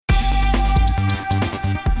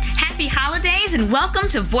Greetings and welcome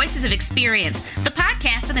to Voices of Experience, the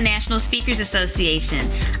podcast of the National Speakers Association.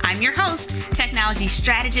 I'm your host, technology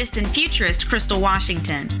strategist and futurist, Crystal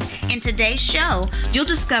Washington. In today's show, you'll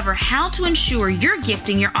discover how to ensure you're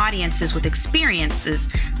gifting your audiences with experiences,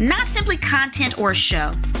 not simply content or a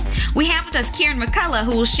show. We have with us Karen McCullough,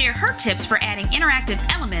 who will share her tips for adding interactive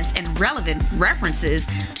elements and relevant references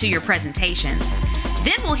to your presentations.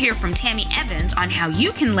 Then we'll hear from Tammy Evans on how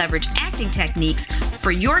you can leverage acting techniques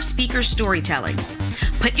for your speaker storytelling.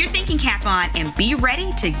 Put your thinking cap on and be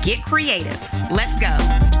ready to get creative. Let's go.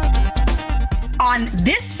 On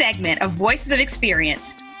this segment of Voices of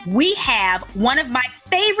Experience, we have one of my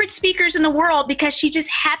favorite speakers in the world because she just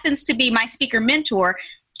happens to be my speaker mentor,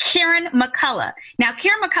 Karen McCullough. Now,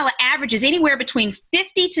 Karen McCullough averages anywhere between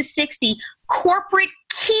 50 to 60 corporate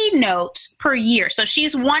keynotes per year. So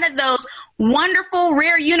she's one of those wonderful,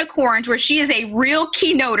 rare unicorns where she is a real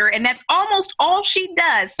keynoter, and that's almost all she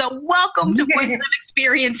does. So welcome to Voices of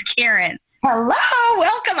Experience, Karen. Hello,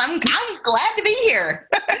 welcome. I'm glad to be here.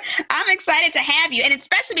 I'm excited to have you, and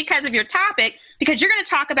especially because of your topic, because you're going to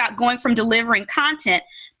talk about going from delivering content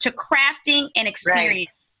to crafting an experience.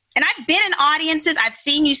 Right. And I've been in audiences, I've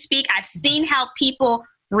seen you speak, I've seen how people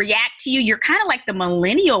react to you. You're kind of like the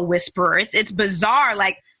millennial whisperer. It's bizarre.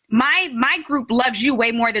 Like my group loves you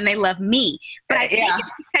way more than they love me. But I think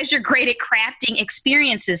it's because you're great at crafting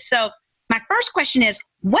experiences. So my first question is,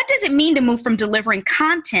 what does it mean to move from delivering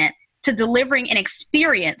content to delivering an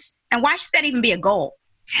experience? And why should that even be a goal?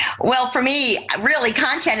 Well, for me, really,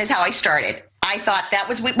 content is how I started. I thought that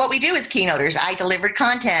was what we do as keynoters. I delivered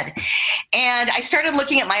content. And I started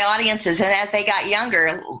looking at my audiences, and as they got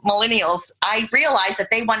younger, millennials, I realized that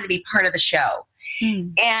they wanted to be part of the show.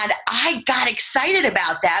 And I got excited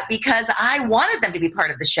about that because I wanted them to be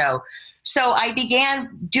part of the show. So I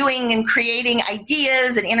began doing and creating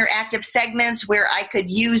ideas and interactive segments where I could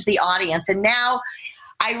use the audience. And now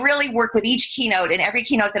I really work with each keynote, and every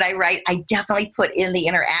keynote that I write, I definitely put in the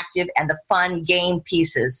interactive and the fun game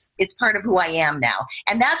pieces. It's part of who I am now.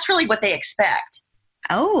 And that's really what they expect.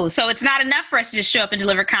 Oh, so it's not enough for us to just show up and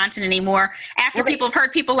deliver content anymore. After people have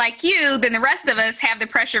heard people like you, then the rest of us have the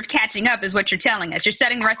pressure of catching up is what you're telling us. You're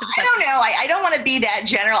setting the rest of us up. I don't know. I don't want to be that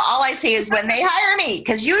general. All I say is when they hire me,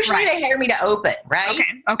 because usually they hire me to open, right?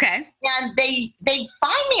 Okay. And they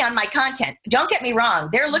find me on my content. Don't get me wrong.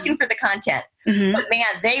 They're looking for the content. But man,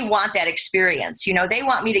 they want that experience. You know, they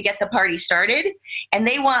want me to get the party started, and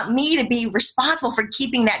they want me to be responsible for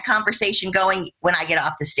keeping that conversation going when I get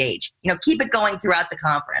off the stage. You know, keep it going throughout the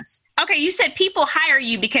conference. Okay, you said people hire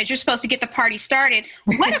you because you're supposed to get the party started.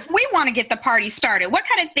 What if we want to get the party started? What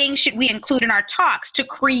kind of things should we include in our talks to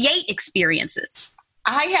create experiences?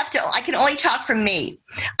 I can only talk from me.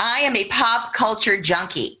 I am a pop culture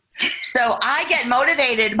junkie. So I get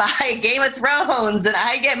motivated by Game of Thrones, and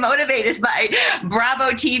I get motivated by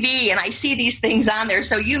Bravo TV, and I see these things on there.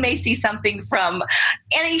 So you may see something from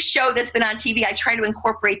any show that's been on TV. I try to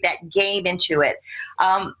incorporate that game into it.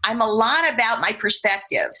 I'm a lot about my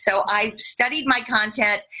perspective. So I've studied my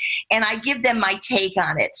content, and I give them my take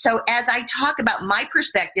on it. So as I talk about my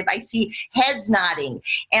perspective, I see heads nodding.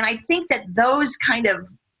 And I think that those kind of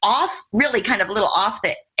really kind of a little off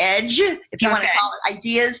the edge, if you want to call it,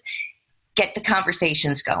 ideas, get the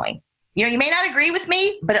conversations going. You know, you may not agree with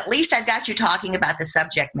me, but at least I've got you talking about the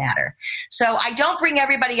subject matter. So I don't bring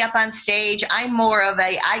everybody up on stage. I'm more of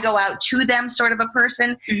I go out to them sort of a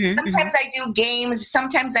person. Sometimes I do games.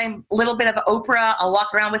 Sometimes I'm a little bit of Oprah. I'll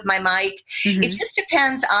walk around with my mic. It just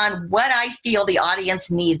depends on what I feel the audience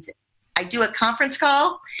needs. I do a conference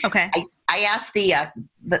call. Okay. I ask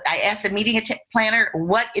the meeting planner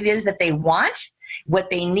what it is that they want, what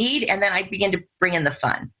they need, and then I begin to bring in the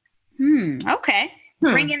fun. Okay.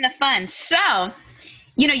 Bring in the fun. So,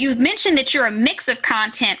 you know, you've mentioned that you're a mix of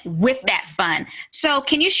content with that fun. So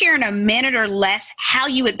can you share in a minute or less how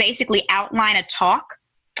you would basically outline a talk?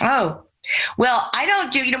 Oh, well, I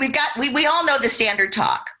don't do, you know, we all know the standard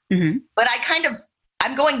talk, but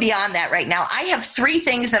I'm going beyond that right now. I have 3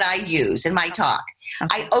 things that I use in my talk.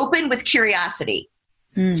 I open with curiosity.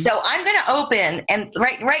 So I'm going to open, and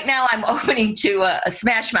right now I'm opening to a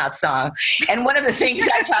Smash Mouth song. And one of the things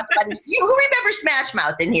I talk about is, who remembers Smash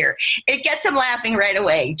Mouth in here? It gets them laughing right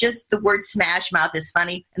away. Just the word Smash Mouth is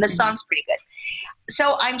funny, and the song's pretty good.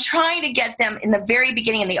 So I'm trying to get them in the very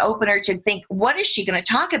beginning in the opener to think, what is she going to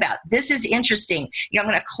talk about? This is interesting. You know, I'm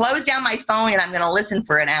going to close down my phone and I'm going to listen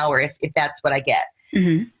for an hour if that's what I get.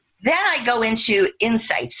 Then I go into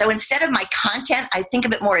insights. So instead of my content, I think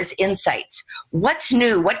of it more as insights. What's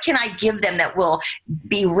new? What can I give them that will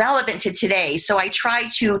be relevant to today? So I try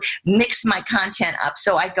to mix my content up.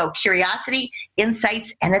 So I go curiosity,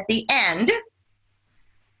 insights, and at the end,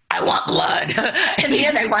 I want blood. In the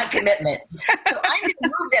end, I want commitment. So I'm going to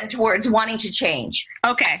move them towards wanting to change.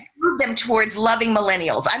 Okay. Move them towards loving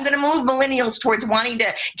millennials. I'm going to move millennials towards wanting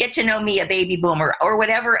to get to know me, a baby boomer, or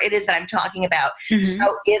whatever it is that I'm talking about. Mm-hmm.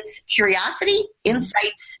 So it's curiosity,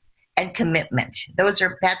 insights, and commitment.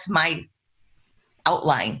 That's my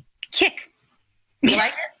outline. Kick. You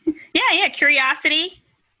like it? Yeah. Curiosity.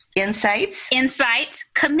 Insights,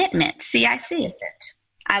 commitment. See, I see it.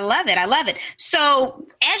 I love it. So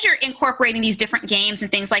as you're incorporating these different games and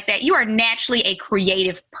things like that, you are naturally a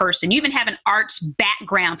creative person. You even have an arts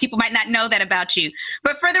background. People might not know that about you.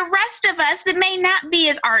 But for the rest of us that may not be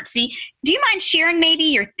as artsy, do you mind sharing maybe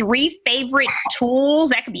your 3 favorite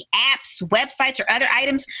tools? That could be apps, websites, or other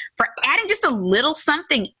items for adding just a little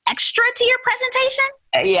something extra to your presentation?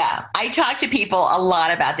 Yeah, I talk to people a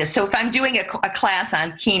lot about this. So if I'm doing a class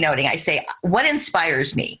on keynoting, I say, what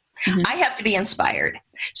inspires me? Mm-hmm. I have to be inspired.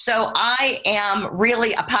 So I am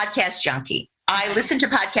really a podcast junkie. I listen to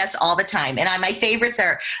podcasts all the time. And my favorites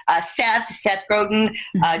are Seth Godin,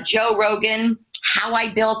 Joe Rogan, How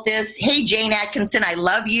I Built This. Hey, Jane Atkinson, I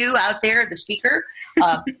love you out there, the speaker.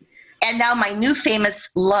 And now my new famous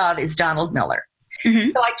love is Donald Miller. Mm-hmm.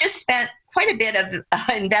 So I just spent quite a bit of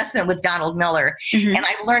investment with Donald Miller. Mm-hmm. And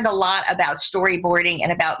I've learned a lot about storyboarding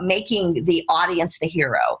and about making the audience the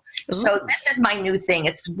hero. Ooh. So this is my new thing.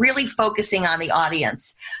 It's really focusing on the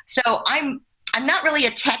audience. So I'm not really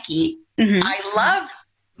a techie. Mm-hmm. I love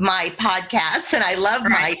my podcasts and I love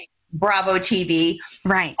my Bravo TV.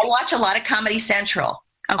 Right. I watch a lot of Comedy Central.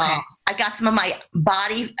 Okay. I got some of my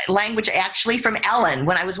body language actually from Ellen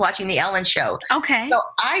when I was watching the Ellen show. Okay. So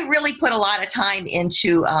I really put a lot of time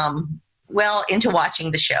into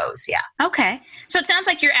watching the shows. Yeah. Okay. So it sounds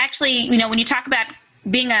like you're actually, when you talk about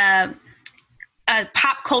being a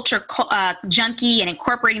pop culture junkie and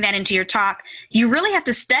incorporating that into your talk, you really have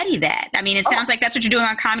to study that. I mean, it sounds like that's what you're doing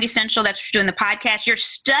on Comedy Central. That's what you're doing in the podcast. You're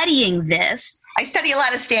studying this. I study a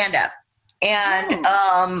lot of stand-up. And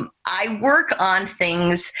I work on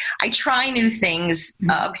things. I try new things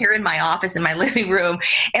up here in my office, in my living room.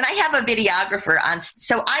 And I have a videographer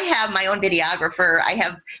so I have my own videographer. I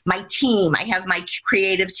have my team. I have my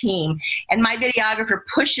creative team. And my videographer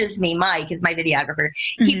pushes me. Mike is my videographer.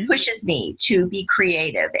 Mm-hmm. He pushes me to be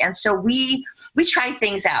creative. And so we try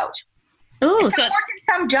things out. Ooh, some work and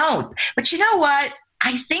some don't. But you know what?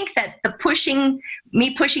 I think that pushing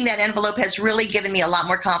that envelope has really given me a lot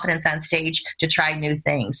more confidence on stage to try new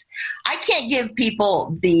things. I can't give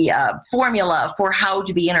people the formula for how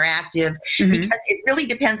to be interactive because it really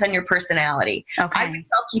depends on your personality. Okay. I would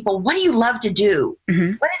tell people, what do you love to do?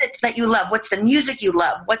 Mm-hmm. What is it that you love? What's the music you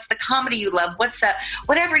love? What's the comedy you love?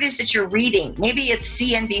 Whatever it is that you're reading? Maybe it's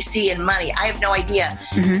CNBC and money. I have no idea.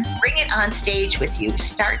 Mm-hmm. Bring it on stage with you.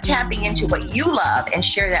 Start tapping into what you love and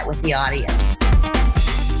share that with the audience.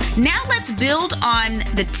 Now let's build on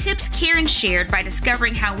the tips Karen shared by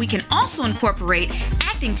discovering how we can also incorporate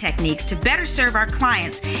acting techniques to better serve our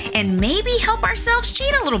clients and maybe help ourselves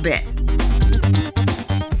cheat a little bit.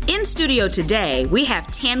 In studio today, we have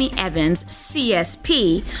Tammy Evans,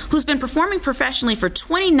 CSP, who's been performing professionally for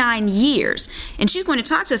 29 years, and she's going to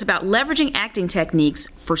talk to us about leveraging acting techniques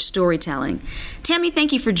for storytelling. Tammy,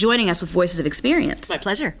 thank you for joining us with Voices of Experience. My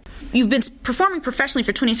pleasure. You've been performing professionally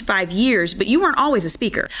for 25 years, but you weren't always a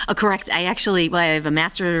speaker. Correct. I have a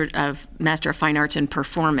Master of Fine Arts in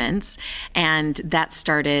Performance, and that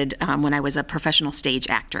started when I was a professional stage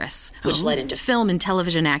actress, which led into film and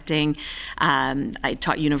television acting. I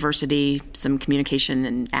taught university some communication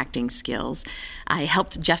and acting skills. I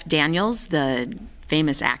helped Jeff Daniels, the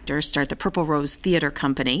famous actor, start the Purple Rose Theater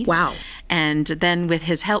Company. Wow. And then with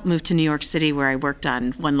his help moved to New York City, where I worked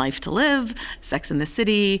on One Life to Live, Sex and the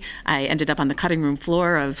City. I ended up on the cutting room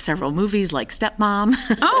floor of several movies like Stepmom.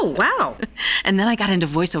 Oh, wow. And then I got into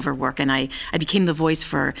voiceover work, and I became the voice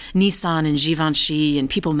for Nissan and Givenchy and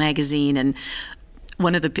People magazine. And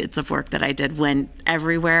one of the bits of work that I did went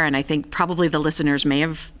everywhere, and I think probably the listeners may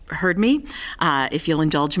have heard me. If you'll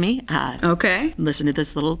indulge me. Okay. Listen to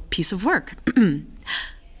this little piece of work.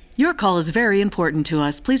 Your call is very important to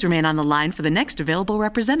us. Please remain on the line for the next available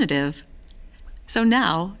representative. So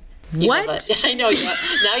now... What? I know.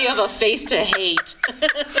 Now you have a face to hate.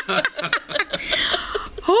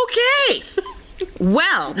 Okay.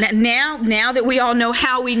 Well, now that we all know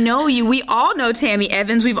how we know you, we all know Tammy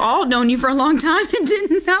Evans. We've all known you for a long time and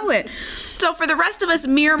didn't know it. So for the rest of us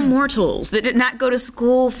mere mortals that did not go to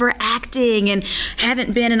school for acting and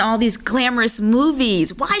haven't been in all these glamorous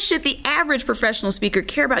movies, why should the average professional speaker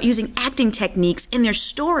care about using acting techniques in their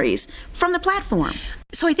stories from the platform?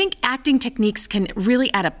 So I think acting techniques can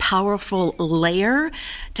really add a powerful layer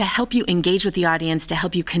to help you engage with the audience, to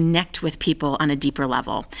help you connect with people on a deeper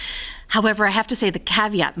level. However, I have to say the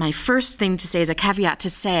caveat, my first thing to say is a caveat to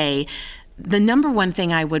say the number one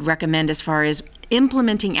thing I would recommend as far as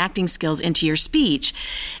implementing acting skills into your speech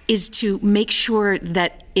is to make sure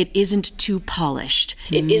that it isn't too polished.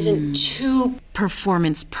 It isn't too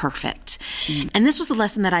performance perfect. And this was the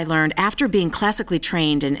lesson that I learned after being classically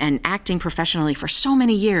trained and acting professionally for so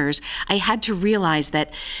many years. I had to realize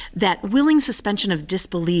that willing suspension of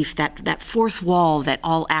disbelief, that fourth wall that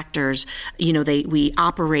all actors, we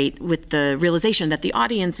operate with the realization that the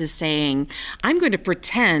audience is saying, I'm going to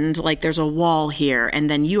pretend like there's a wall here, and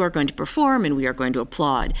then you are going to perform and we are going to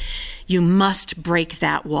applaud. You must break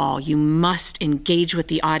that wall. You must engage with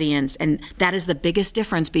the audience. And that is the biggest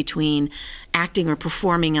difference between acting or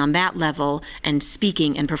performing on that level and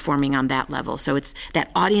speaking and performing on that level. So it's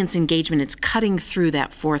that audience engagement. It's cutting through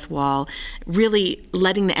that fourth wall, really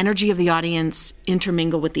letting the energy of the audience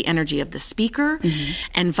intermingle with the energy of the speaker,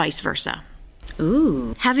 and vice versa.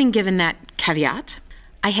 Ooh. Having given that caveat,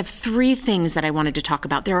 I have 3 things that I wanted to talk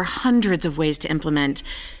about. There are hundreds of ways to implement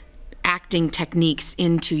acting techniques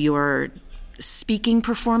into your speaking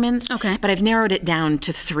performance. Okay. But I've narrowed it down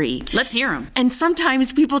to 3. Let's hear them. And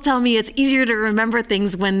sometimes people tell me it's easier to remember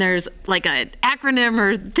things when there's like an acronym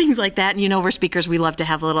or things like that. And we're speakers, we love to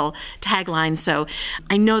have little taglines. So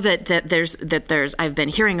I know that there's I've been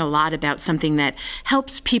hearing a lot about something that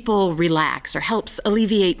helps people relax or helps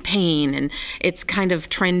alleviate pain. And it's kind of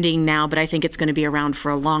trending now, but I think it's going to be around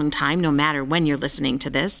for a long time, no matter when you're listening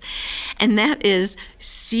to this. And that is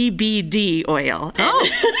CBD oil. Oh,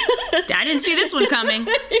 I didn't see this one coming.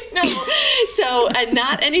 No. So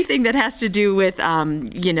not anything that has to do with,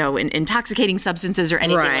 intoxicating substances or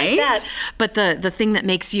anything like that, but the thing that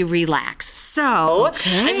makes you relax. So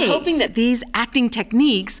I'm hoping that these acting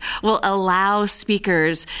techniques will allow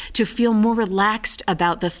speakers to feel more relaxed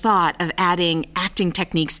about the thought of adding acting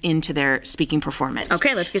techniques into their speaking performance.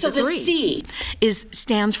 Okay, let's get to 3. So the C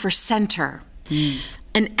stands for center.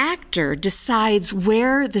 An actor decides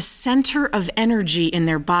where the center of energy in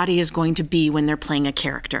their body is going to be when they're playing a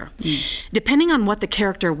character. Depending on what the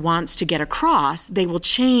character wants to get across, they will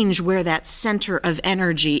change where that center of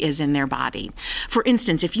energy is in their body. For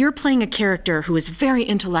instance, if you're playing a character who is very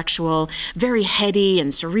intellectual, very heady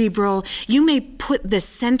and cerebral, you may put the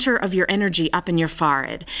center of your energy up in your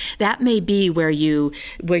forehead. That may be where you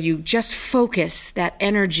just focus that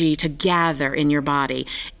energy to gather in your body.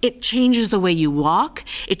 It changes the way you walk.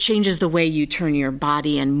 It changes the way you turn your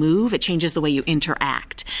body and move. It changes the way you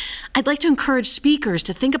interact. I'd like to encourage speakers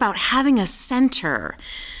to think about having a center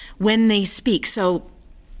when they speak. So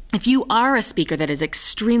if you are a speaker that is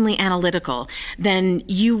extremely analytical, then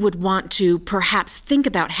you would want to perhaps think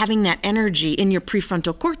about having that energy in your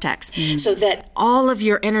prefrontal cortex so that all of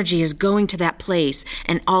your energy is going to that place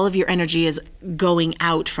and all of your energy is going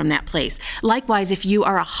out from that place. Likewise, if you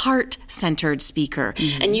are a heart-centered speaker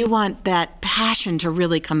and you want that passion to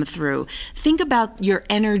really come through, think about your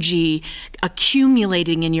energy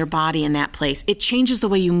accumulating in your body in that place. It changes the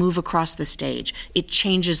way you move across the stage. It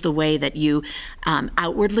changes the way that you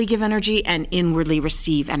outwardly give energy and inwardly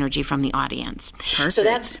receive energy from the audience. Perfect. So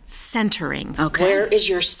that's centering. Okay. Where is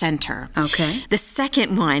your center? Okay. The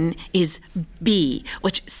second one is B,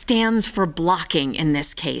 which stands for blocking in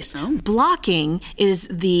this case. Oh. Blocking is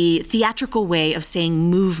the theatrical way of saying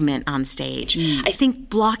movement on stage. I think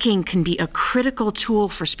blocking can be a critical tool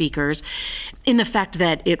for speakers in the fact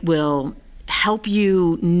that it will help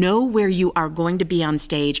you know where you are going to be on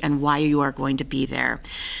stage and why you are going to be there.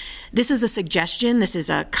 This is a suggestion. This is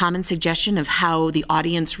a common suggestion of how the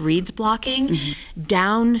audience reads blocking.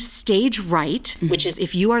 Down stage right, which is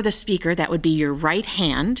if you are the speaker, that would be your right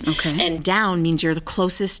hand. Okay. And down means you're the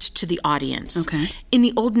closest to the audience. Okay. In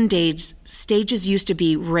the olden days, stages used to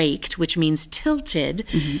be raked, which means tilted,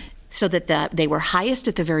 so that they were highest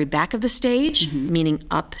at the very back of the stage, meaning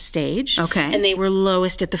up stage. Okay. And they were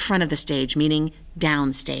lowest at the front of the stage, meaning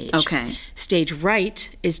down stage. Okay. Stage right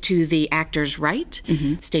is to the actor's right.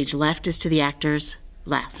 Stage left is to the actor's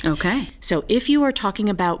left. Okay. So if you are talking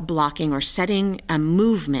about blocking or setting a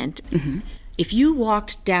movement, if you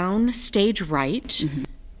walked down stage right,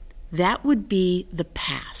 that would be the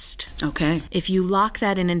past. Okay. If you lock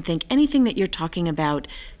that in and think anything that you're talking about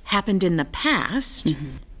happened in the past,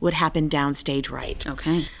 would happen downstage right.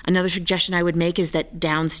 Okay. Another suggestion I would make is that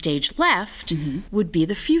downstage left would be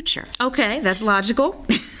the future. Okay, that's logical.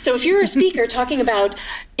 So if you're a speaker talking about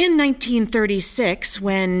in 1936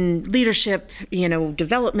 when leadership,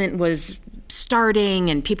 development was starting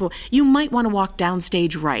and people, you might want to walk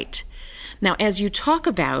downstage right. Now, as you talk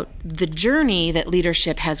about the journey that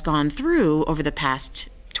leadership has gone through over the past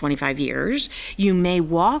 25 years, you may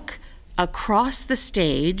walk across the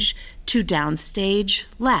stage to downstage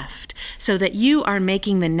left so that you are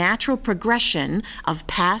making the natural progression of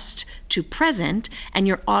past to present, and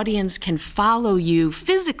your audience can follow you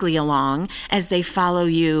physically along as they follow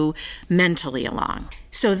you mentally along.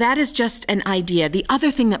 So that is just an idea. The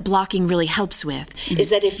other thing that blocking really helps with is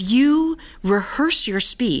that if you rehearse your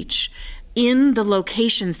speech in the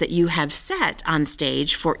locations that you have set on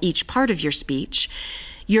stage for each part of your speech,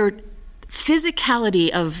 your physicality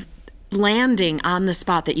of landing on the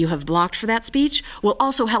spot that you have blocked for that speech will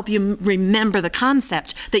also help you remember the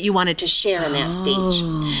concept that you wanted to share in that speech.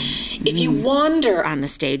 If you wander on the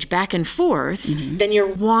stage back and forth, then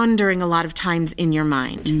you're wandering a lot of times in your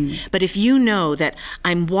mind. But if you know that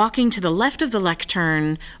I'm walking to the left of the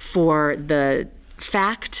lectern for the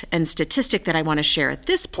fact and statistic that I want to share at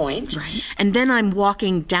this point, and then I'm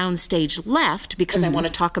walking downstage left because I want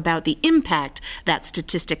to talk about the impact that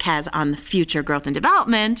statistic has on the future growth and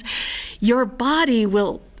development, your body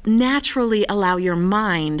will naturally allow your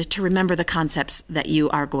mind to remember the concepts that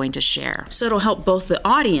you are going to share. So it'll help both the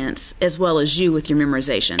audience as well as you with your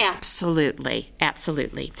memorization. Absolutely.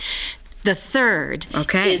 The third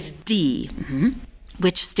is D,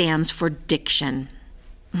 which stands for diction.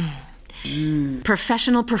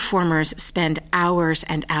 Professional performers spend hours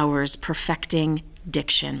and hours perfecting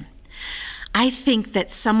diction. I think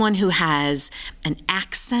that someone who has an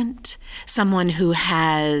accent, someone who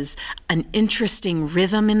has an interesting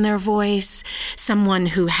rhythm in their voice, someone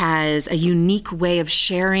who has a unique way of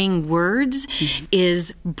sharing words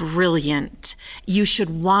is brilliant. You should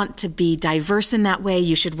want to be diverse in that way.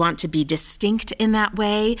 You should want to be distinct in that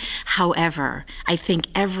way. However, I think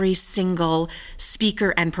every single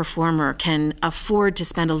speaker and performer can afford to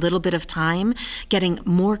spend a little bit of time getting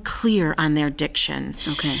more clear on their diction.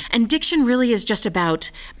 Okay. And diction really is just about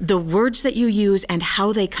the words that you use and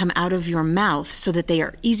how they come out of your mouth so that they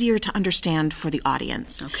are easier to understand for the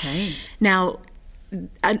audience. Okay. Now,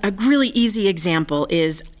 a really easy example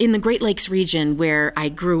is in the Great Lakes region where I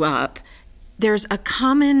grew up, there's a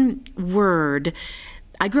common word.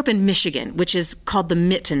 I grew up in Michigan, which is called the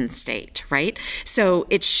mitten state, right? So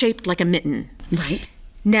it's shaped like a mitten. Right.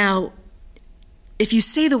 Now, if you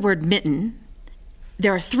say the word mitten,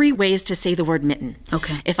 there are 3 ways to say the word mitten.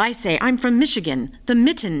 Okay. If I say, I'm from Michigan, the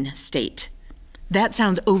mitten state, that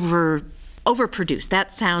sounds overproduced.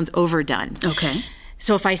 That sounds overdone. Okay.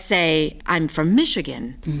 So if I say, I'm from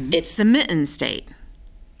Michigan, it's the mitten state.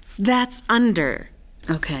 That's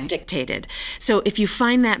dictated. So if you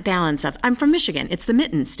find that balance of, I'm from Michigan, it's the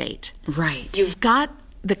mitten state. Right. You've got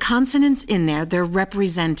the consonants in there, they're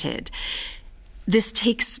represented. This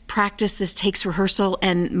takes practice, this takes rehearsal,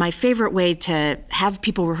 and my favorite way to have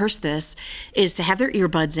people rehearse this is to have their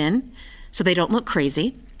earbuds in so they don't look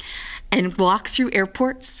crazy and walk through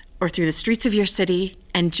airports or through the streets of your city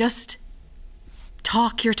and just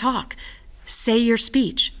talk your talk. Say your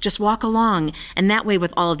speech. Just walk along. And that way,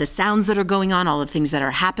 with all of the sounds that are going on, all the things that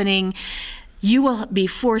are happening, you will be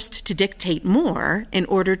forced to dictate more in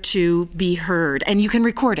order to be heard. And you can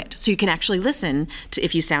record it, so you can actually listen to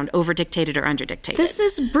if you sound over-dictated or under-dictated. This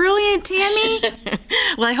is brilliant, Tammy.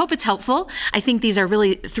 Well, I hope it's helpful. I think these are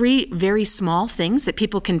really 3 very small things that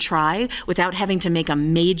people can try without having to make a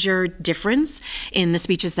major difference in the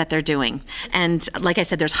speeches that they're doing. And like I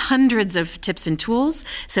said, there's hundreds of tips and tools.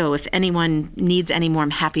 So if anyone needs any more,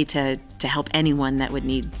 I'm happy to help anyone that would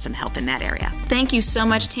need some help in that area. Thank you so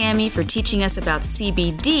much, Tammy, for teaching us about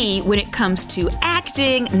CBD when it comes to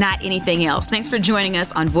acting, not anything else. Thanks for joining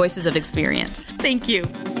us on Voices of Experience. Thank you.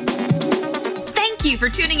 Thank you for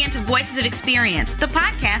tuning into Voices of Experience, the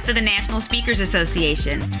podcast of the National Speakers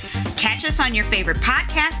Association. Catch us on your favorite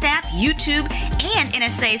podcast app, YouTube, and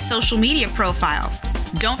NSA's social media profiles.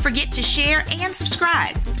 Don't forget to share and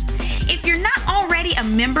subscribe. If you're not already a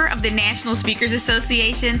member of the National Speakers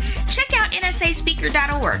Association, check out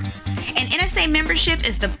nsaspeaker.org. An NSA membership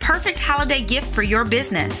is the perfect holiday gift for your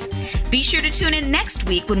business. Be sure to tune in next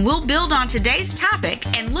week when we'll build on today's topic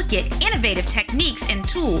and look at innovative techniques and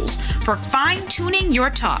tools for fine-tuning your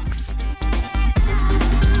talks.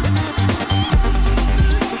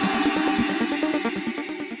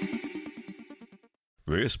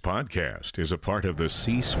 This podcast is a part of the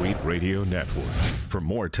C-Suite Radio Network. For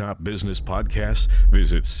more top business podcasts,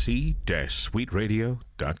 visit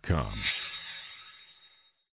c-suiteradio.com.